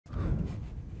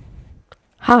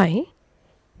Hi,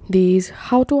 this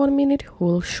How to 1 Minute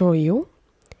will show you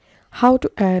how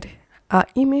to add an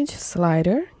image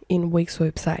slider in Wix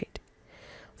website.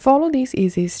 Follow these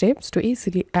easy steps to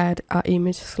easily add an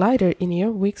image slider in your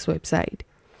Wix website.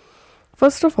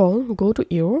 First of all, go to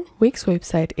your Wix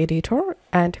website editor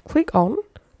and click on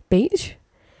Page.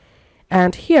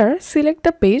 And here, select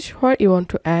the page where you want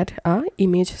to add an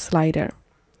image slider.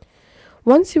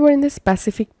 Once you are in the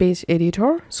specific page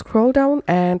editor, scroll down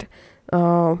and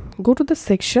go to the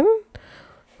section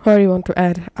where you want to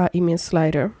add an image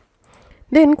slider.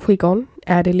 Then click on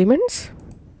Add Elements.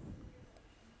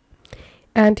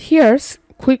 And here,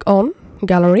 click on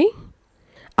Gallery.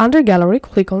 Under Gallery,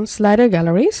 click on Slider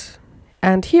Galleries.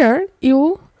 And here,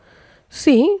 you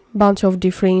see bunch of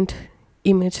different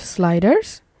image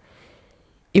sliders.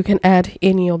 You can add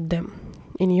any of them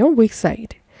in your Wix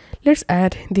site. Let's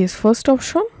add this first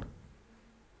option.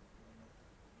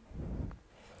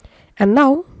 And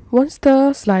now, once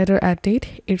the slider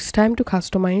added, it's time to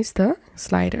customize the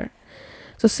slider.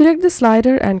 So select the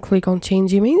slider and click on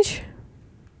Change Image.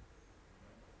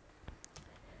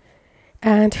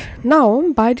 And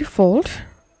now, by default,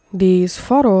 these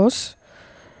photos,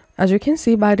 as you can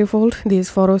see, by default, these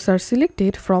photos are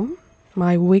selected from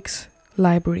my Wix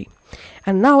library.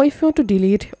 And now, if you want to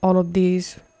delete all of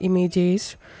these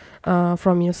images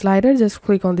from your slider, just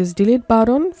click on this delete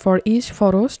button for each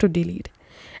photos to delete.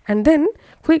 And then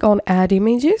click on Add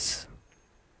Images.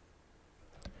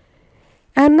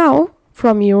 And now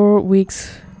from your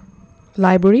Wix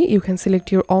library, you can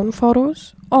select your own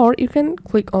photos, or you can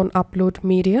click on Upload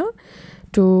Media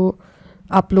to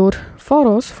upload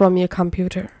photos from your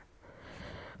computer.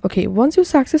 Okay, once you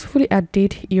successfully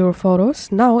added your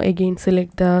photos, now again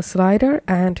select the slider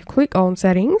and click on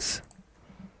Settings.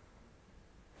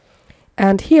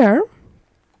 And here,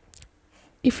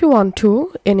 if you want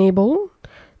to enable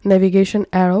navigation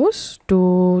arrows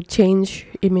to change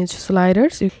image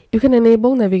sliders, you can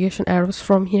enable navigation arrows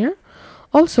from here.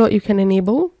 Also, you can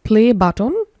enable play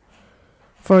button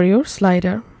for your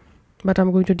slider, but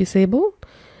I'm going to disable.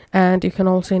 And you can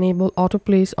also enable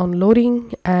autoplays on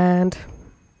loading, and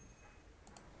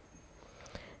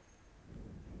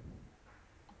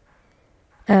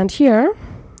here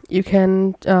you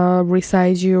can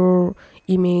resize your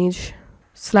image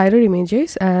slider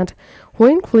images, and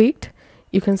when clicked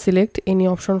you can select any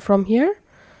option from here.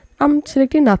 I'm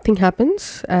selecting Nothing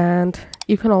Happens, and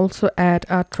you can also add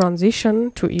a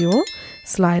transition to your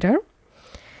slider.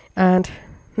 And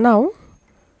now,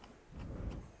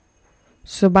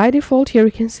 so by default here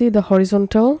you can see the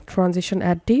horizontal transition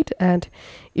added, and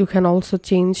you can also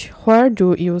change where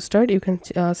do you start. You can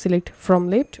select from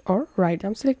left or right.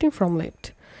 I'm selecting from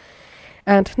left.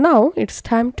 And now it's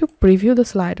time to preview the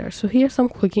slider. So here's I'm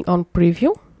clicking on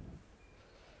Preview.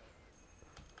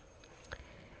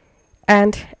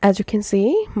 And as you can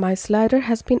see, my slider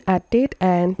has been added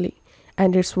and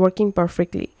it's working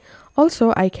perfectly.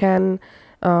 Also, I can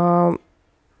open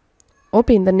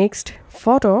the next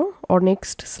photo or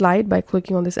next slide by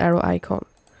clicking on this arrow icon.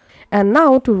 And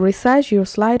now to resize your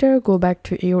slider, go back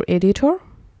to your editor.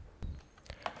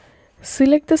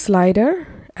 Select the slider,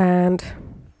 and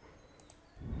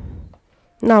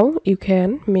now you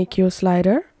can make your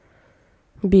slider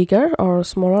bigger or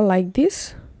smaller like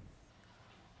this.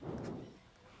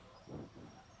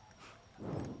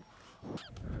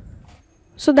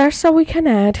 So that's how we can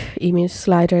add image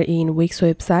slider in Wix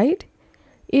website.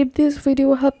 If this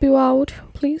video helped you out,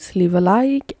 please leave a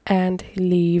like and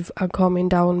leave a comment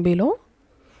down below.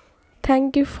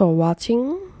 Thank you for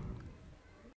watching.